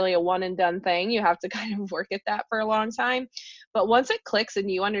necessarily a one and done thing. You have to kind of work at that for a long time. But once it clicks and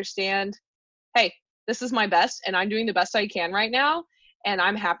you understand, hey, this is my best and I'm doing the best I can right now and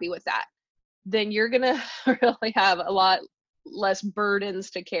I'm happy with that, then you're going to really have a lot less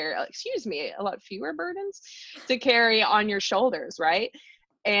burdens to carry, a lot fewer burdens to carry on your shoulders, right?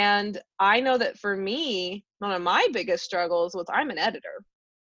 And I know that for me, one of my biggest struggles was I'm an editor.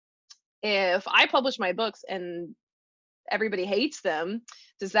 If I publish my books and everybody hates them,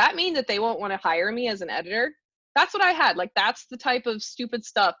 does that mean that they won't want to hire me as an editor? That's what I had. Like, that's the type of stupid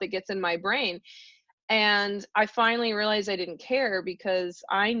stuff that gets in my brain. And I finally realized I didn't care because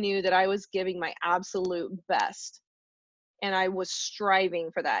I knew that I was giving my absolute best. And I was striving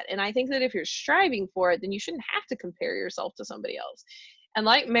for that. And I think that if you're striving for it, then you shouldn't have to compare yourself to somebody else. And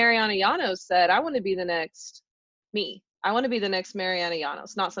like Mariana Llanos said, I want to be the next me. I want to be the next Mariana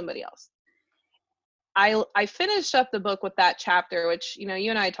Llanos, not somebody else. I finished up the book with that chapter, which, you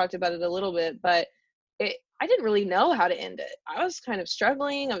and I talked about it a little bit, but I didn't really know how to end it. I was kind of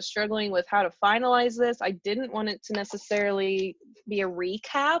struggling. I was struggling with how to finalize this. I didn't want it to necessarily be a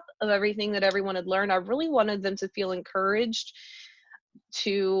recap of everything that everyone had learned. I really wanted them to feel encouraged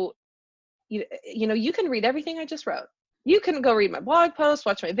to, you can read everything I just wrote. You can go read my blog posts,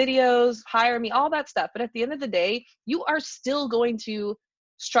 watch my videos, hire me, all that stuff. But at the end of the day, you are still going to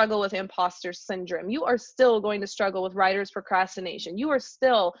struggle with imposter syndrome. You are still going to struggle with writer's procrastination. You are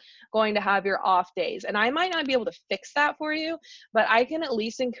still going to have your off days. And I might not be able to fix that for you, but I can at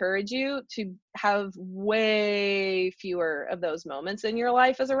least encourage you to have way fewer of those moments in your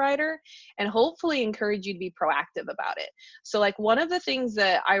life as a writer, and hopefully encourage you to be proactive about it. So like one of the things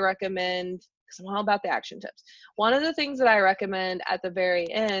that I recommend, because I'm all about the action tips, one of the things that I recommend at the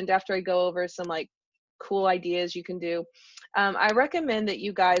very end, after I go over some like cool ideas you can do, I recommend that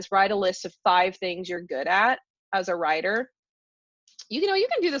you guys write a list of 5 things you're good at as a writer. You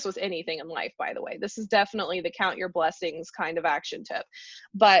can do this with anything in life, by the way. This is definitely the count your blessings kind of action tip.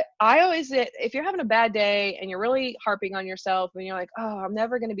 But I always, if you're having a bad day and you're really harping on yourself and you're like, oh, I'm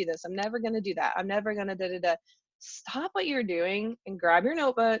never going to be this, I'm never going to do that, I'm never going to da-da-da, stop what you're doing and grab your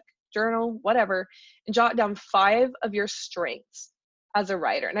notebook, journal, whatever, and jot down 5 of your strengths as a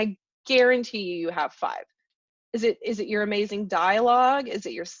writer. And I guarantee you have 5. Is it your amazing dialogue? Is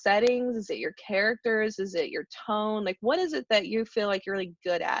it your settings? Is it your characters? Is it your tone? Like, what is it that you feel like you're really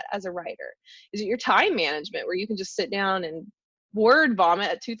good at as a writer? Is it your time management, where you can just sit down and word vomit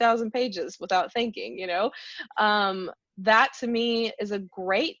at 2,000 pages without thinking, that to me is a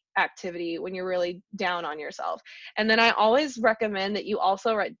great activity when you're really down on yourself. And then I always recommend that you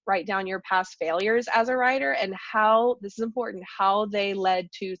also write down your past failures as a writer and how, this is important, how they led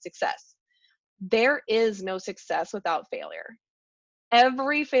to success. There is no success without failure.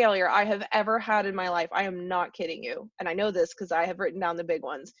 Every failure I have ever had in my life, I am not kidding you, and I know this because I have written down the big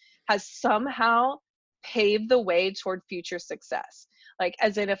ones, has somehow paved the way toward future success. Like,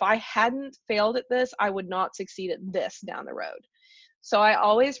 as in, if I hadn't failed at this, I would not succeed at this down the road. So I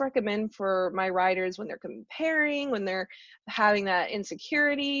always recommend for my writers, when they're comparing, when they're having that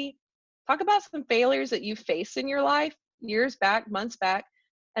insecurity, talk about some failures that you faced in your life years back, months back,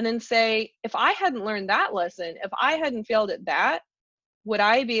 and then say, if I hadn't learned that lesson, if I hadn't failed at that, would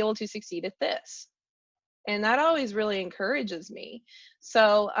I be able to succeed at this? And that always really encourages me.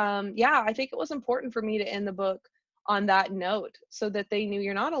 So I think it was important for me to end the book on that note so that they knew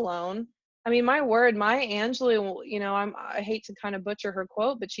you're not alone. I mean, my word, Maya Angelou, I hate to kind of butcher her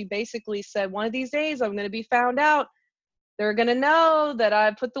quote, but she basically said, one of these days I'm going to be found out. They're going to know that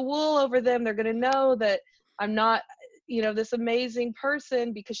I put the wool over them. They're going to know that I'm not, this amazing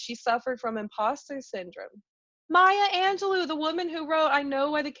person, because she suffered from imposter syndrome. Maya Angelou, the woman who wrote I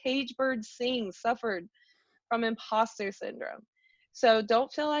Know Why the Caged Bird Sings, suffered from imposter syndrome. So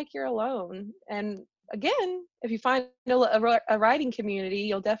don't feel like you're alone. And again, if you find a writing community,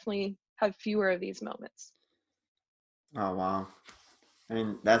 you'll definitely have fewer of these moments. Oh, wow. I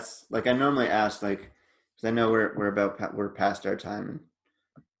mean, that's like, I normally ask, like, because I know we're past our time,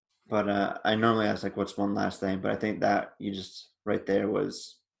 but I normally ask, like, what's one last thing, but I think that you just right there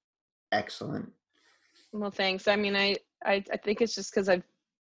was excellent. Well, thanks. I mean, I think it's just because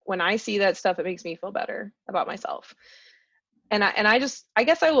when I see that stuff, it makes me feel better about myself. And I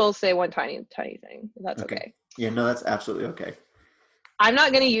guess I will say one tiny thing, if that's okay. Yeah, no, that's absolutely okay. I'm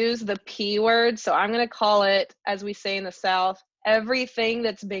not going to use the P word, so I'm going to call it, as we say in the South, everything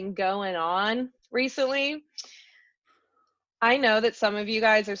that's been going on recently. I know that some of you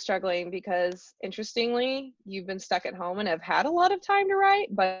guys are struggling because, interestingly, you've been stuck at home and have had a lot of time to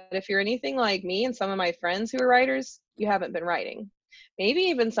write. But if you're anything like me and some of my friends who are writers, you haven't been writing. Maybe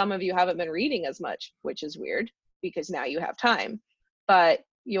even some of you haven't been reading as much, which is weird because now you have time. But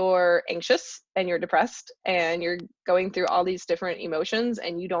you're anxious and you're depressed and you're going through all these different emotions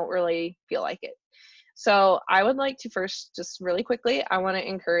and you don't really feel like it. So I would like to first, just really quickly, I want to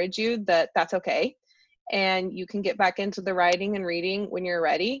encourage you that that's okay. And you can get back into the writing and reading when you're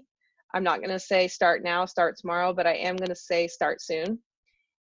ready. I'm not going to say start now, start tomorrow, but I am going to say start soon.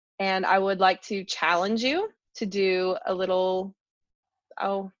 And I would like to challenge you to do a little, I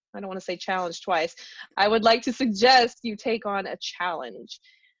don't want to say challenge twice. I would like to suggest you take on a challenge.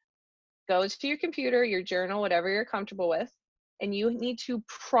 Go to your computer, your journal, whatever you're comfortable with, and you need to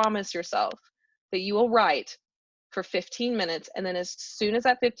promise yourself that you will write for 15 minutes. And then as soon as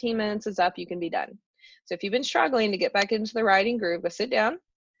that 15 minutes is up, you can be done. So if you've been struggling to get back into the writing groove, go sit down,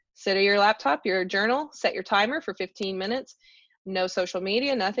 sit at your laptop, your journal, set your timer for 15 minutes, no social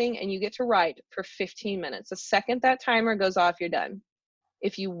media, nothing, and you get to write for 15 minutes. The second that timer goes off, you're done.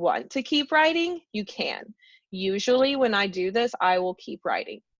 If you want to keep writing, you can. Usually when I do this, I will keep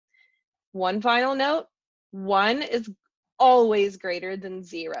writing. One final note, 1 is always greater than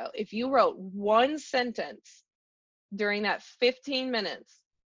 0. If you wrote 1 sentence during that 15 minutes,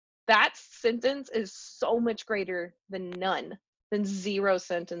 that sentence is so much greater than none, than 0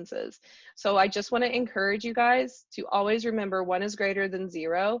 sentences. So I just want to encourage you guys to always remember 1 is greater than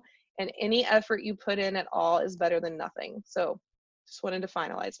 0, and any effort you put in at all is better than nothing. So just wanted to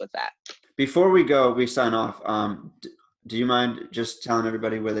finalize with that. Before we sign off, do you mind just telling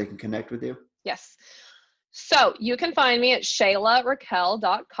everybody where they can connect with you? Yes. So you can find me at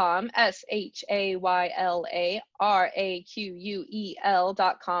ShaylaRaquel.com,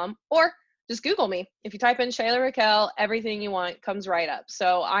 ShaylaRaquel.com, or just Google me. If you type in Shayla Raquel, everything you want comes right up.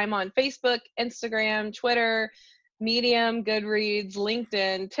 So I'm on Facebook, Instagram, Twitter, Medium, Goodreads,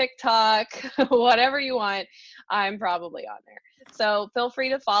 LinkedIn, TikTok, whatever you want, I'm probably on there. So feel free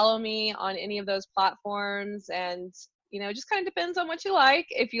to follow me on any of those platforms, and it just kind of depends on what you like.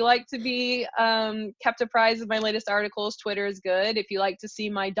 If you like to be kept apprised of my latest articles, Twitter is good. If you like to see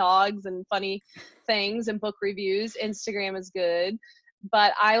my dogs and funny things and book reviews, Instagram is good.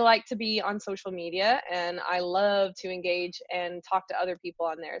 But I like to be on social media, and I love to engage and talk to other people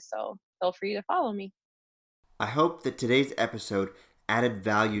on there. So feel free to follow me. I hope that today's episode added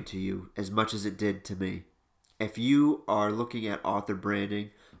value to you as much as it did to me. If you are looking at author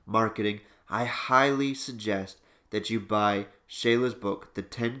branding, marketing, I highly suggest that you buy Shayla's book, The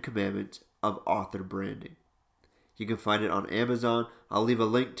 10 Commandments of Author Branding. You can find it on Amazon. I'll leave a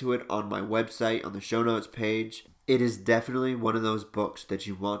link to it on my website on the show notes page. It is definitely one of those books that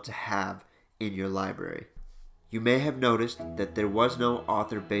you want to have in your library. You may have noticed that there was no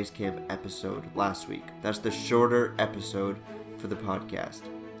Author Basecamp episode last week. That's the shorter episode for the podcast.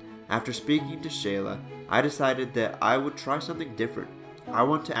 After speaking to Shayla, I decided that I would try something different. I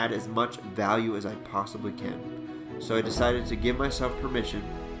want to add as much value as I possibly can. So I decided to give myself permission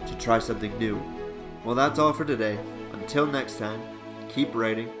to try something new. Well, that's all for today. Until next time, keep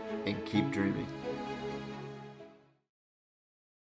writing and keep dreaming.